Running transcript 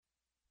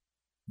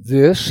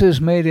This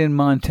is Made in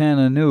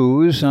Montana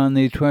News on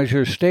the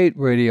Treasure State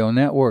Radio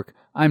Network.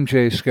 I'm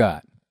Jay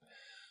Scott.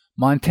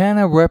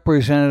 Montana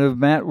Representative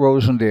Matt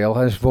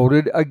Rosendale has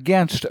voted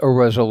against a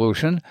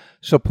resolution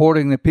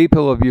supporting the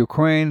people of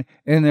Ukraine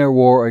in their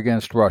war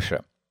against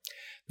Russia.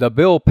 The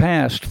bill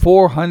passed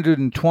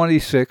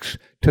 426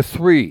 to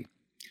 3.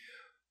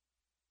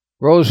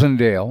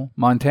 Rosendale,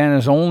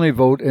 Montana's only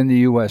vote in the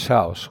U.S.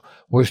 House,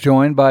 was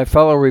joined by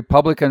fellow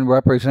Republican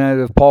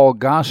Representative Paul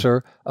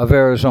Gosar of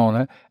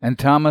Arizona and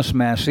Thomas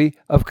Massie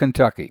of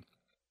Kentucky.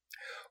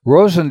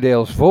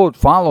 Rosendale's vote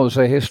follows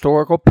a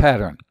historical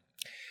pattern.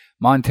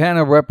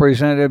 Montana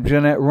Representative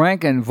Jeanette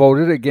Rankin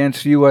voted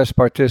against U.S.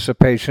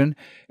 participation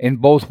in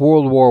both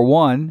World War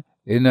I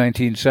in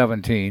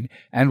 1917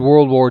 and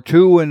World War II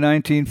in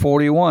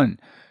 1941.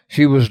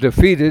 She was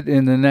defeated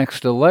in the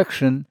next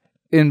election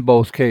in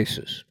both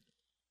cases.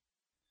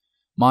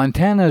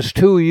 Montana's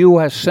 2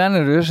 U.S.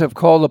 senators have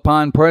called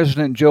upon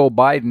President Joe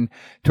Biden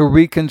to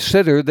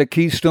reconsider the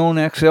Keystone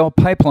XL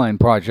pipeline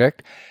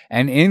project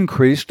and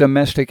increase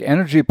domestic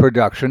energy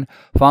production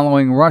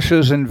following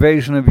Russia's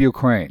invasion of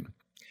Ukraine.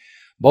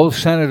 Both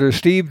Senator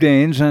Steve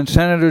Daines and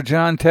Senator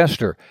Jon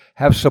Tester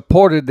have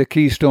supported the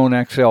Keystone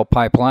XL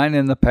pipeline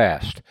in the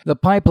past. The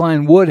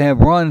pipeline would have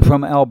run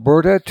from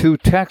Alberta to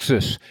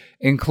Texas,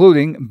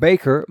 including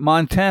Baker,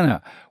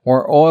 Montana,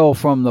 where oil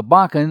from the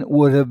Bakken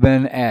would have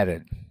been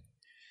added.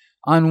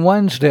 On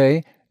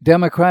Wednesday,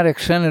 Democratic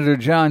Senator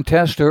Jon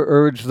Tester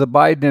urged the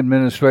Biden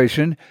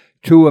administration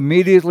to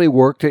immediately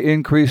work to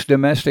increase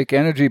domestic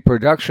energy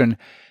production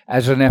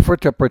as an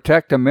effort to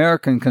protect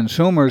American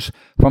consumers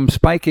from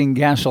spiking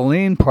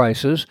gasoline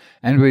prices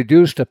and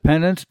reduce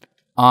dependence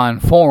on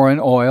foreign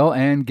oil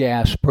and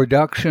gas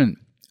production.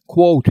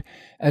 Quote,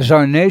 as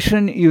our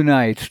nation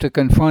unites to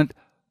confront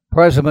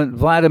President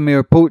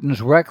Vladimir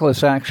Putin's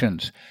reckless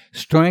actions,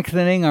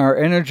 strengthening our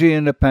energy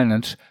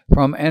independence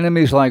from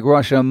enemies like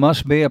Russia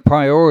must be a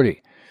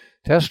priority.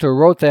 Tester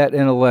wrote that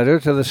in a letter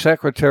to the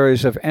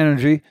Secretaries of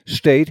Energy,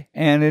 State,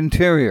 and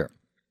Interior.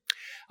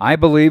 I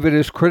believe it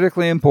is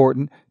critically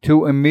important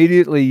to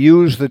immediately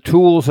use the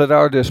tools at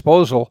our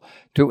disposal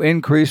to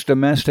increase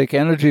domestic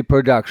energy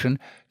production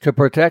to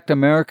protect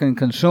American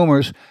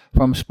consumers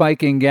from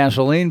spiking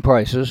gasoline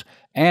prices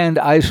and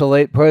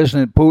isolate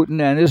President Putin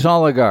and his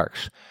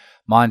oligarchs.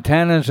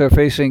 Montanans are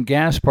facing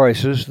gas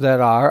prices that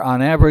are,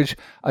 on average,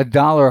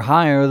 $1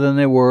 higher than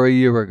they were a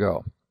year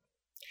ago.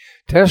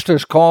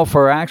 Tester's call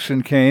for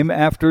action came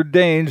after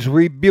Daines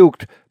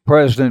rebuked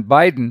President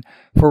Biden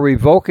for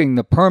revoking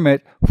the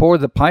permit for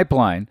the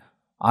pipeline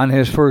on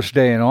his first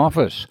day in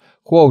office.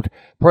 Quote,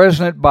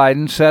 President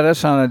Biden set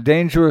us on a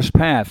dangerous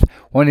path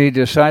when he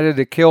decided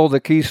to kill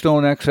the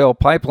Keystone XL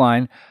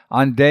pipeline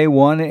on day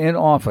one in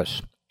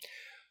office.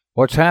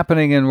 What's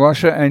happening in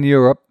Russia and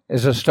Europe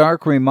is a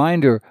stark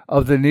reminder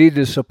of the need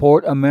to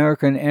support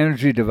American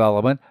energy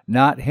development,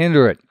 not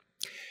hinder it.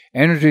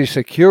 Energy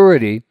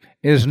security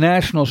is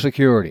national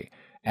security,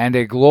 and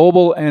a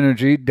global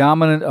energy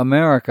dominant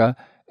America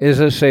is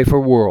a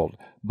safer world.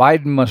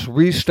 Biden must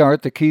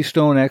restart the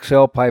Keystone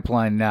XL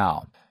pipeline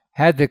now.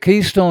 Had the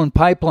Keystone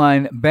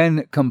pipeline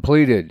been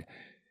completed,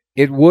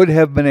 it would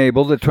have been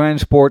able to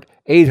transport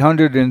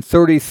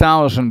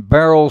 830,000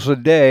 barrels a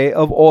day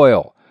of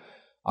oil.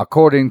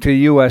 According to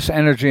U.S.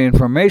 Energy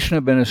Information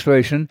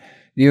Administration,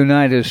 the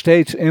United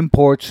States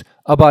imports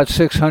about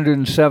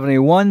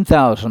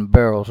 671,000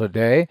 barrels a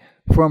day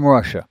from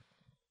Russia.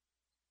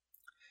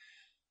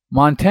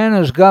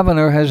 Montana's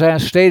governor has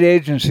asked state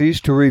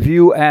agencies to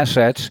review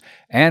assets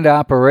and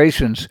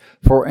operations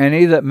for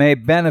any that may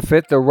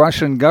benefit the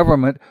Russian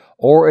government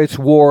or its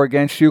war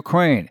against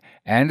Ukraine,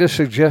 and to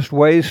suggest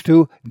ways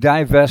to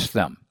divest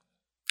them.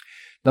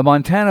 The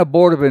Montana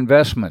Board of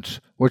Investments,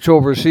 which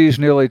oversees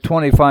nearly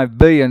 $25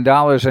 billion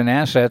in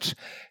assets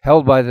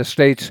held by the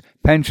state's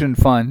pension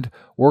fund,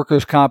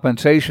 workers'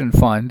 compensation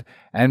fund,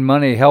 and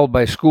money held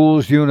by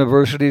schools,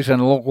 universities,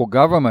 and local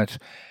governments,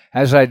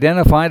 has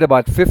identified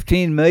about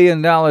 $15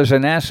 million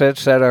in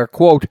assets that are,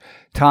 quote,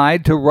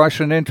 tied to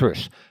Russian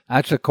interests.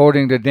 That's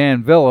according to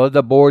Dan Villa,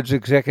 the board's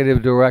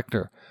executive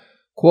director.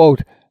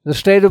 Quote, the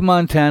state of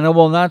Montana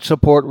will not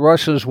support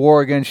Russia's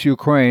war against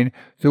Ukraine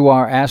through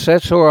our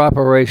assets or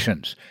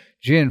operations.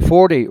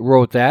 Gianforte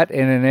wrote that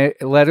in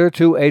a letter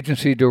to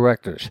agency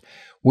directors.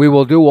 We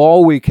will do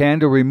all we can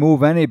to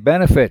remove any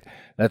benefit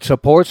that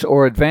supports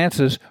or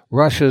advances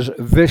Russia's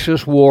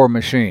vicious war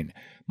machine.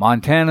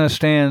 Montana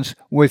stands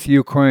with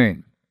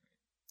Ukraine.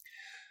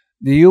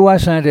 The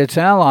U.S. and its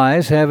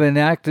allies have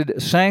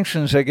enacted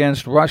sanctions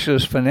against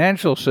Russia's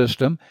financial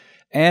system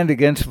and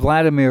against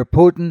Vladimir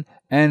Putin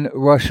and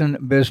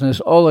Russian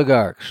business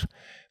oligarchs.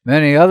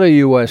 Many other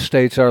U.S.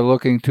 states are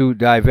looking to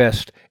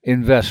divest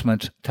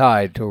investments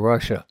tied to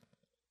Russia.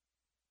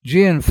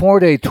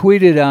 Gianforte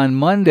tweeted on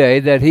Monday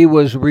that he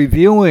was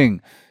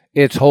reviewing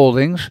its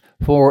holdings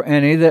for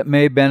any that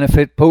may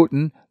benefit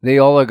Putin, the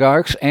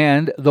oligarchs,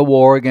 and the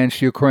war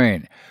against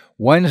Ukraine.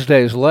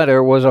 Wednesday's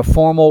letter was a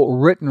formal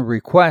written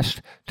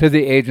request to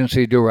the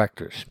agency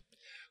directors.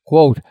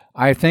 Quote,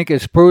 I think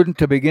it's prudent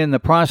to begin the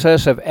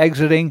process of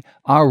exiting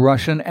our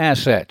Russian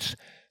assets.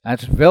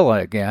 That's Villa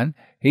again.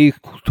 He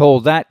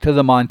told that to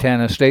the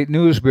Montana State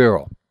News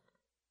Bureau.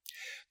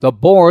 The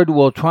board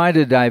will try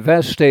to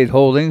divest state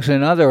holdings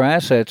in other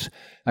assets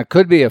that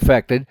could be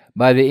affected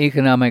by the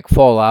economic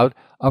fallout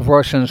of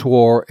Russia's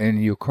war in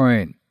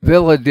Ukraine.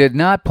 Villa did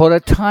not put a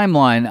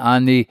timeline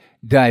on the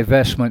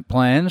divestment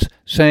plans,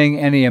 saying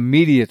any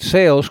immediate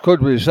sales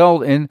could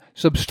result in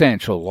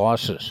substantial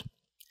losses.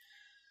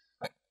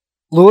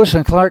 Lewis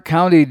and Clark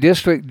County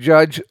District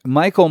Judge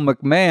Michael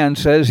McMahon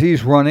says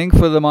he's running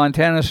for the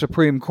Montana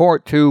Supreme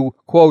Court to,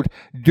 quote,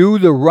 do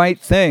the right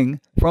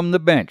thing from the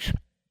bench.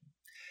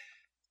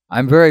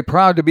 I'm very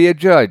proud to be a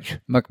judge,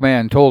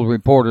 McMahon told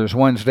reporters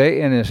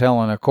Wednesday in his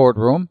Helena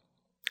courtroom.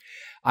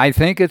 I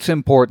think it's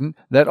important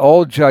that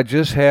all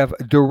judges have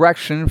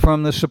direction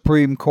from the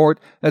Supreme Court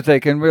that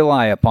they can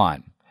rely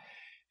upon.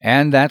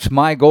 And that's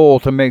my goal,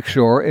 to make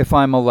sure, if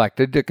I'm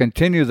elected, to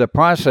continue the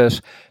process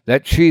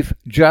that Chief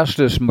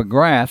Justice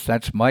McGrath,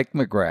 that's Mike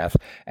McGrath,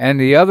 and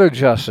the other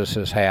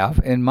justices have,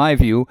 in my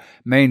view,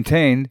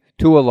 maintained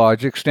to a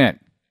large extent.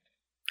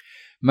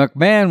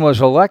 McMahon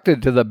was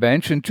elected to the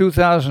bench in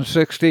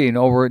 2016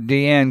 over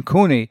Deanne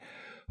Cooney,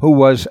 who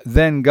was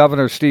then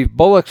Governor Steve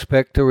Bullock's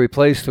pick to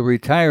replace the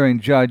retiring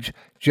Judge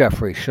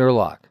Jeffrey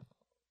Sherlock.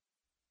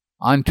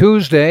 On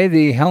Tuesday,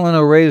 the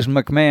Helena-raised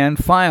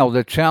McMahon filed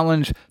to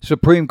challenge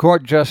Supreme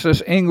Court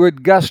Justice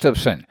Ingrid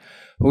Gustafson,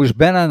 who's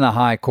been on the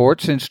high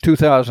court since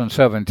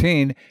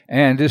 2017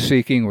 and is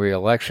seeking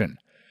re-election.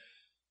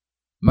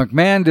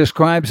 McMahon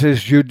describes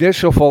his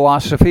judicial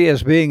philosophy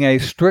as being a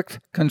strict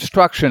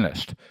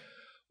constructionist,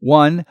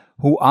 one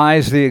who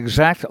eyes the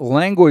exact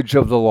language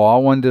of the law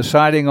when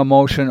deciding a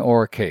motion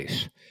or a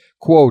case.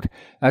 Quote,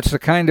 that's the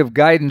kind of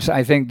guidance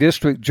I think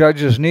district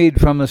judges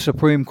need from the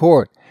Supreme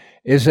Court,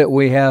 is that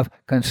we have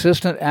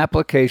consistent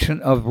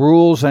application of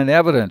rules and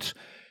evidence,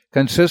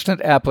 consistent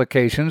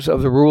applications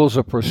of the rules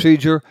of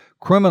procedure,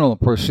 criminal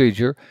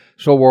procedure,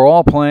 so we're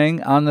all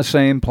playing on the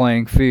same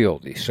playing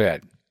field, he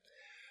said.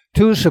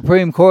 2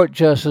 Supreme Court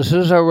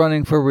justices are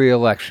running for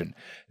re-election.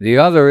 The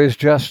other is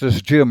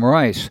Justice Jim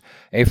Rice,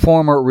 a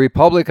former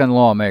Republican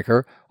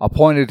lawmaker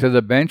appointed to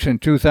the bench in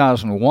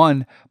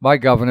 2001 by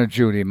Governor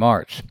Judy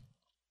Martz.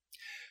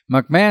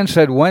 McMahon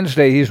said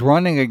Wednesday he's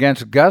running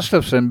against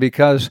Gustafson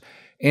because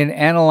in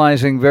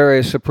analyzing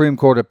various Supreme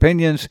Court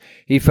opinions,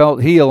 he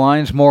felt he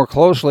aligns more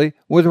closely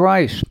with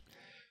Rice.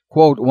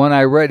 Quote, when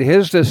I read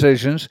his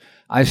decisions,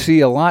 I see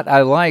a lot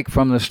I like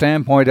from the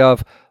standpoint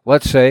of,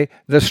 let's say,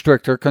 the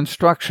stricter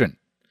construction.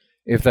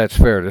 If that's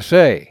fair to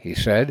say, he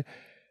said.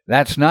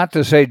 That's not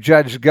to say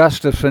Judge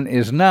Gustafson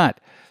is not.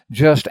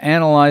 Just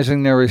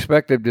analyzing their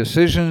respective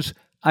decisions,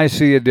 I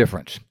see a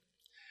difference.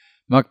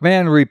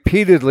 McMahon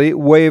repeatedly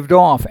waved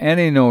off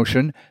any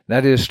notion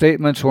that his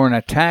statements were an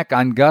attack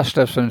on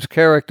Gustafson's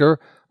character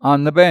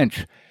on the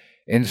bench.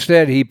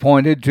 Instead, he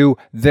pointed to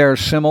their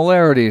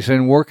similarities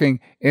in working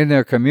in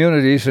their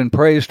communities and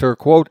praised her,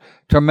 quote,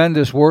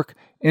 tremendous work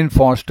in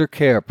foster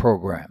care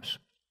programs.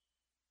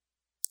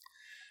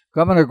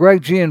 Governor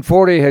Greg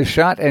Gianforte has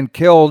shot and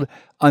killed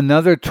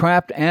another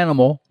trapped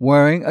animal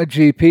wearing a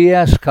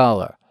GPS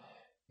collar.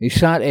 He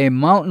shot a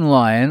mountain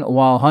lion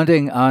while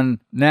hunting on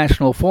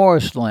national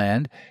forest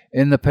land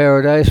in the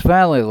Paradise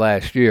Valley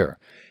last year,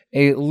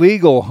 a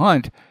legal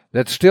hunt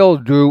that still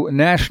drew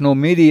national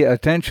media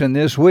attention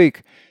this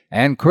week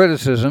and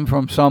criticism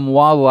from some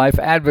wildlife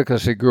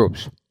advocacy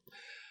groups.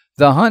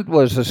 The hunt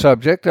was the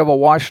subject of a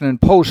Washington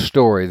Post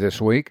story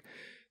this week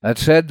that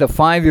said the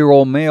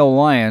 5-year-old male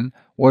lion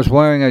was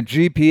wearing a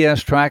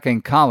GPS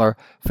tracking collar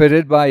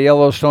fitted by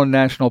Yellowstone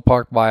National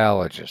Park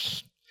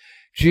biologists.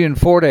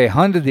 Gianforte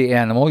hunted the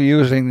animal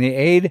using the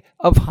aid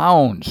of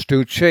hounds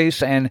to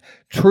chase and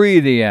tree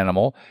the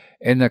animal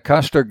in the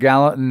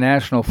Custer-Gallatin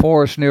National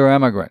Forest near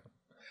Emigrant.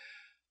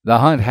 The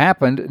hunt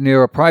happened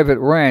near a private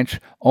ranch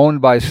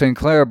owned by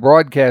Sinclair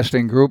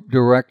Broadcasting Group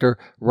director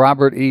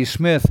Robert E.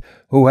 Smith,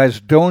 who has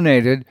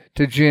donated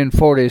to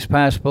Gianforte's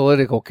past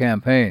political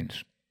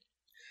campaigns.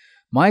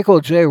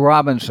 Michael J.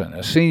 Robinson,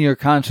 a senior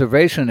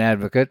conservation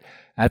advocate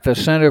at the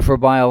Center for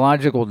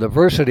Biological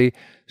Diversity,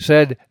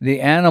 said the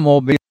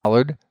animal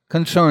collared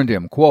concerned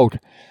him. Quote,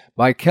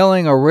 by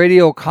killing a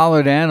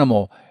radio-collared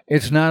animal,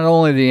 it's not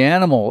only the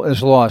animal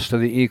is lost to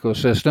the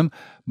ecosystem,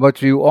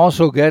 but you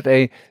also get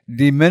a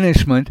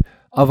diminishment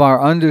of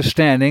our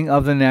understanding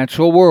of the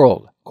natural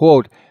world.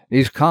 Quote,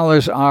 these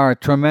collars are a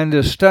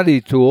tremendous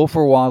study tool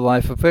for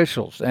wildlife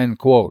officials, end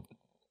quote.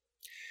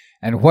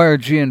 And where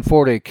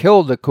Gianforte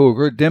killed the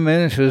cougar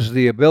diminishes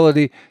the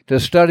ability to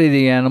study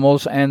the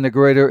animals and the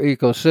greater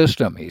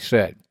ecosystem, he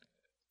said.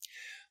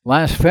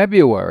 Last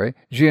February,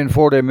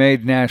 Gianforte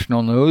made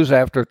national news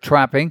after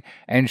trapping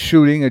and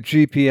shooting a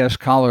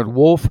GPS-collared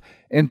wolf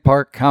in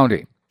Park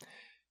County.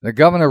 The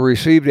governor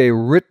received a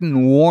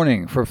written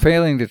warning for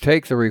failing to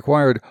take the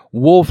required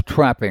wolf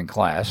trapping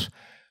class,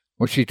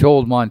 which he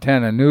told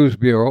Montana News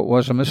Bureau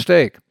was a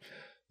mistake.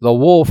 The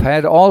wolf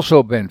had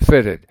also been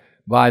fitted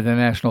by the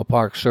National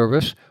Park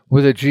Service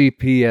with a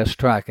GPS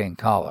tracking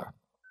collar.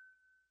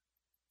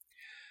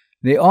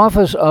 The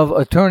Office of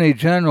Attorney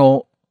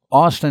General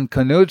Austin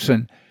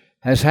Knudsen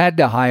has had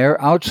to hire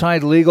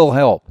outside legal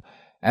help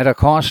at a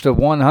cost of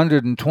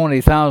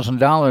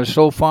 $120,000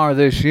 so far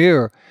this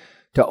year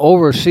to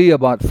oversee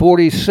about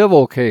 40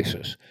 civil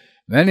cases,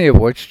 many of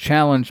which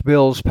challenge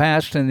bills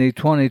passed in the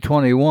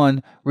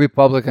 2021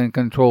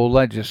 Republican-controlled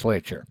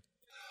legislature.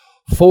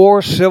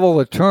 4 civil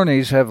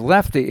attorneys have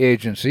left the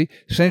agency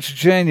since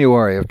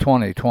January of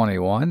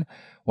 2021,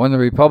 when the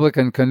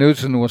Republican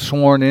Knudsen was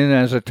sworn in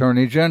as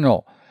Attorney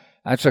General.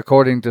 That's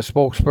according to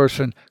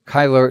spokesperson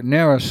Kyler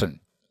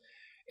Narrison.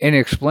 In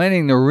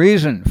explaining the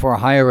reason for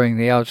hiring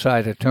the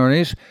outside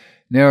attorneys,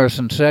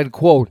 Narrison said,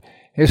 quote,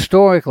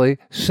 "Historically,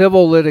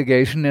 civil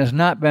litigation has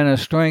not been a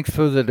strength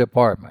for the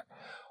department.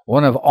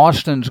 One of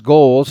Austin's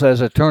goals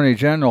as Attorney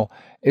General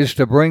is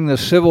to bring the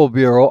Civil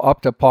Bureau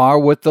up to par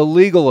with the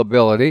legal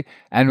ability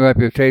and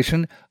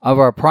reputation of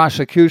our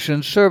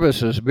Prosecution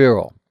Services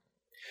Bureau."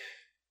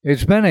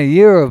 It's been a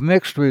year of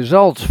mixed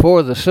results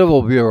for the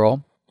Civil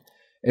Bureau.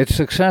 It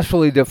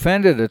successfully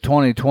defended a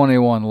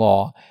 2021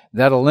 law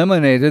that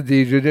eliminated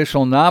the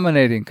Judicial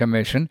Nominating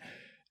Commission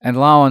and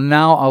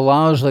now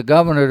allows the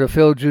governor to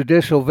fill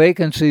judicial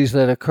vacancies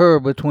that occur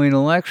between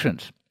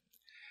elections.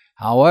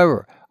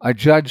 However, a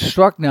judge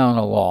struck down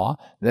a law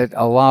that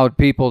allowed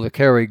people to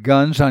carry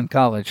guns on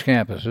college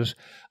campuses.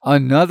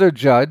 Another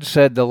judge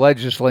said the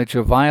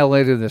legislature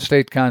violated the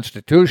state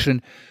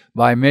constitution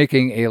by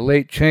making a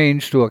late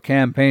change to a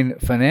campaign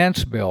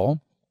finance bill.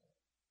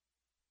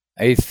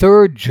 A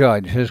third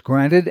judge has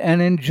granted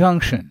an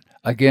injunction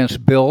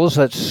against bills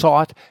that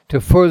sought to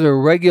further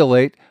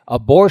regulate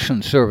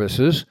abortion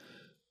services,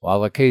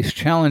 while a case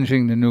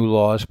challenging the new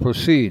laws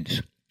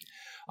proceeds.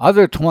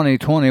 Other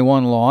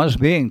 2021 laws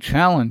being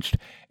challenged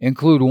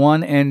include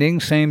one ending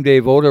same-day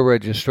voter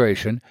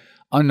registration,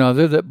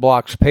 another that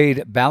blocks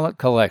paid ballot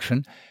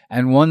collection,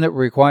 and one that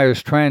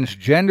requires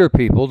transgender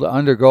people to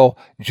undergo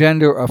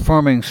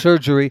gender-affirming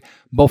surgery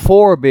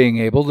before being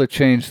able to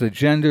change the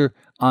gender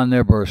on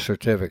their birth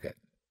certificate.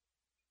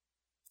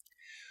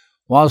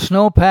 While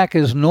snowpack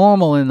is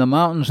normal in the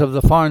mountains of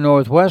the far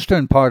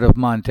northwestern part of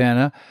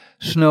Montana,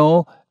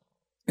 snow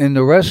in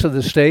the rest of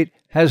the state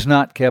has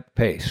not kept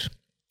pace.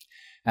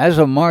 As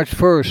of March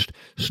 1st,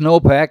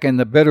 snowpack in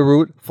the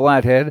Bitterroot,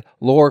 Flathead,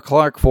 Lower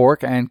Clark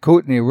Fork, and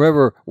Kootenai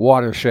River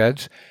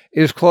watersheds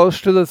is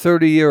close to the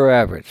 30-year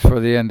average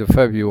for the end of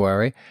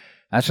February.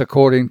 That's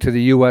according to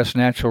the U.S.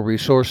 Natural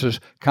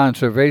Resources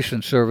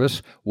Conservation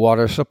Service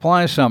Water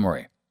Supply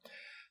Summary.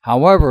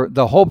 However,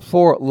 the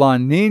hoped-for La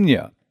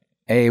Niña,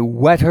 a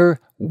wetter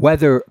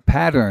weather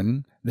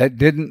pattern that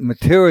didn't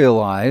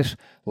materialize,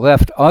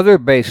 left other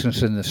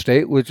basins in the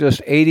state with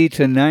just 80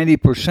 to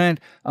 90%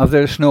 of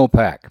their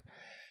snowpack.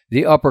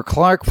 The upper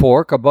Clark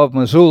Fork above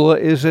Missoula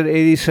is at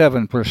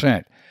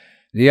 87%.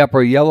 The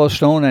upper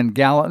Yellowstone and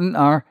Gallatin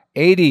are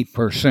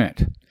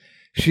 80%.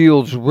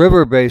 Shields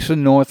River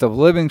Basin north of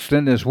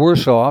Livingston is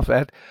worse off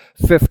at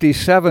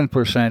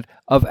 57%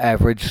 of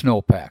average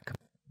snowpack.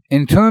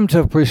 In terms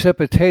of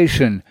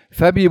precipitation,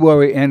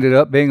 February ended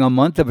up being a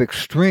month of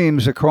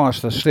extremes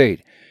across the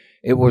state.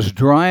 It was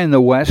dry in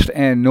the west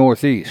and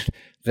northeast.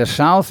 The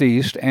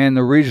southeast and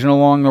the region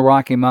along the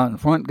Rocky Mountain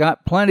front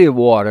got plenty of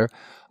water,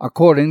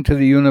 according to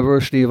the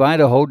University of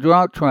Idaho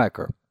Drought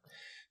Tracker.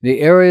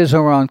 The areas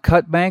around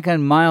Cut Bank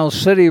and Miles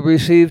City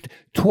received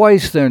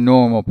twice their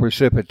normal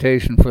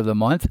precipitation for the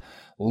month.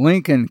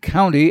 Lincoln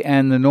County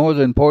and the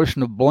northern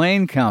portion of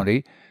Blaine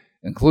County,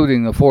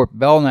 including the Fort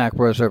Belknap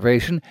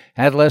Reservation,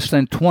 had less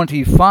than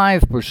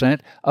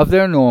 25% of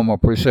their normal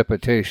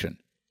precipitation.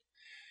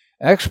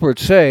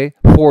 Experts say,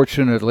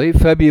 fortunately,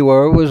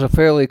 February was a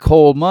fairly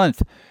cold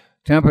month,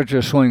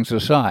 temperature swings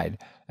aside,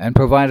 and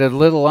provided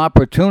little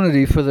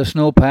opportunity for the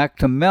snowpack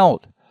to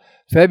melt.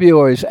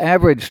 February's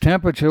average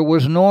temperature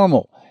was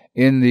normal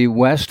in the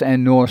west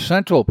and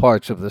north-central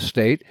parts of the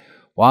state,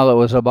 while it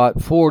was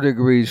about 4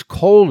 degrees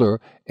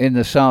colder in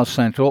the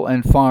south-central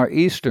and far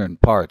eastern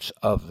parts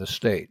of the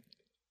state.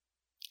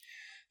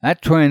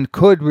 That trend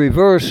could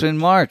reverse in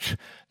March.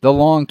 The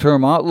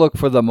long-term outlook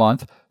for the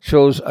month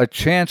shows a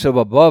chance of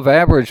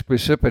above-average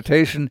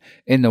precipitation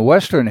in the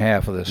western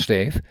half of the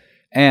state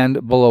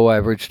and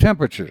below-average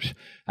temperatures.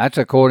 That's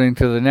according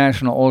to the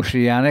National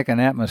Oceanic and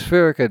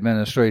Atmospheric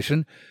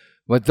Administration,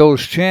 but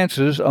those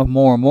chances of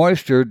more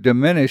moisture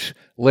diminish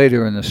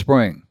later in the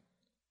spring.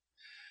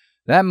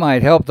 That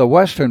might help the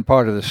western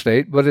part of the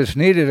state, but it's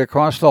needed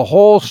across the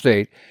whole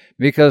state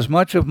because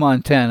much of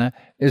Montana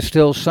is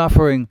still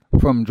suffering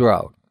from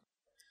drought.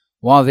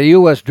 While the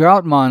U.S.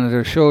 Drought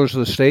Monitor shows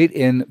the state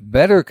in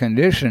better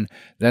condition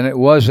than it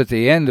was at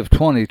the end of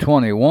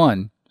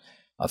 2021,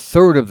 a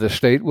third of the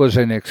state was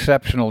in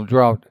exceptional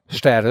drought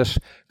status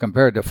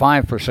compared to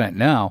 5%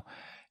 now.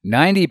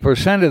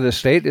 90% of the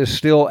state is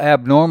still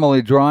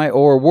abnormally dry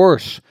or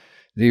worse.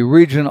 The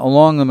region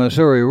along the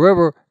Missouri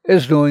River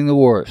is doing the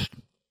worst.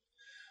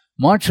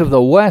 Much of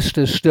the west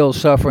is still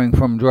suffering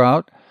from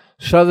drought.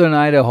 Southern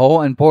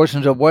Idaho and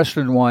portions of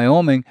western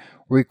Wyoming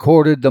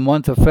recorded the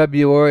month of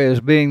February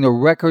as being the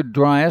record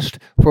driest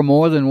for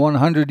more than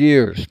 100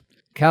 years.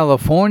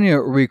 California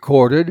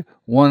recorded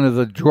one of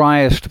the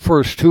driest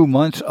first 2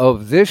 months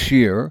of this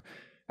year,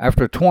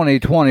 after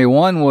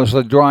 2021 was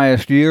the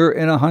driest year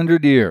in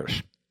 100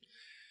 years.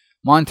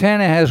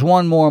 Montana has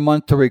one more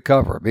month to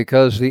recover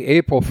because the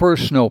April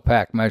 1st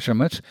snowpack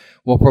measurements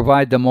will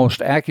provide the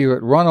most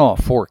accurate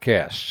runoff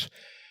forecasts.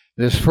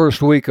 This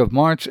first week of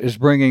March is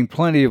bringing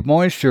plenty of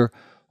moisture,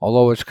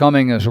 although it's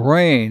coming as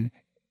rain,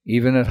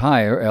 even at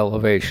higher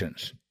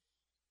elevations.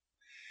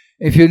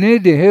 If you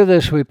need to hear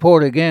this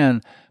report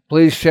again,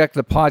 please check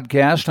the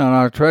podcast on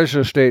our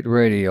Treasure State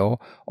Radio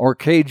or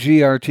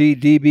KGRT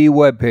DB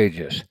web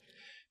pages.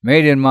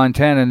 Made in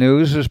Montana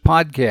News is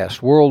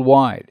podcast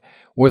worldwide,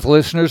 with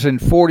listeners in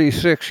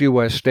 46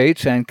 U.S.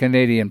 states and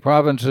Canadian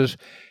provinces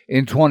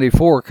in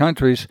 24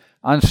 countries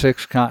on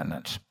 6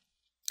 continents.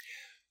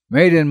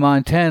 Made in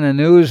Montana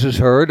News is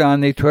heard on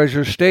the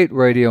Treasure State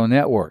Radio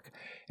Network,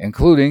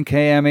 including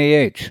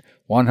KMEH,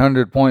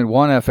 100.1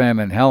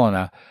 FM in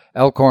Helena,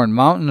 Elkhorn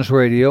Mountains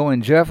Radio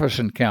in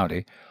Jefferson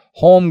County,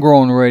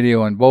 Homegrown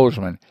Radio in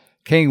Bozeman,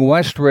 King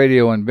West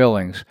Radio in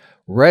Billings,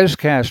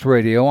 Rescast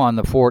Radio on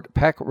the Fort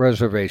Peck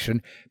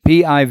Reservation,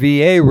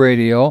 PIVA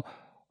Radio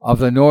of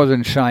the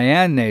Northern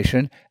Cheyenne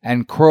Nation,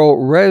 and Crow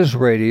Res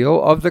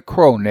Radio of the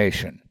Crow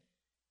Nation.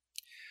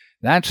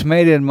 That's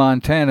Made in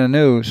Montana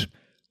News.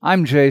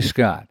 I'm Jay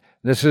Scott.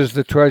 This is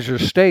the Treasure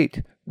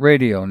State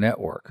Radio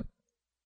Network.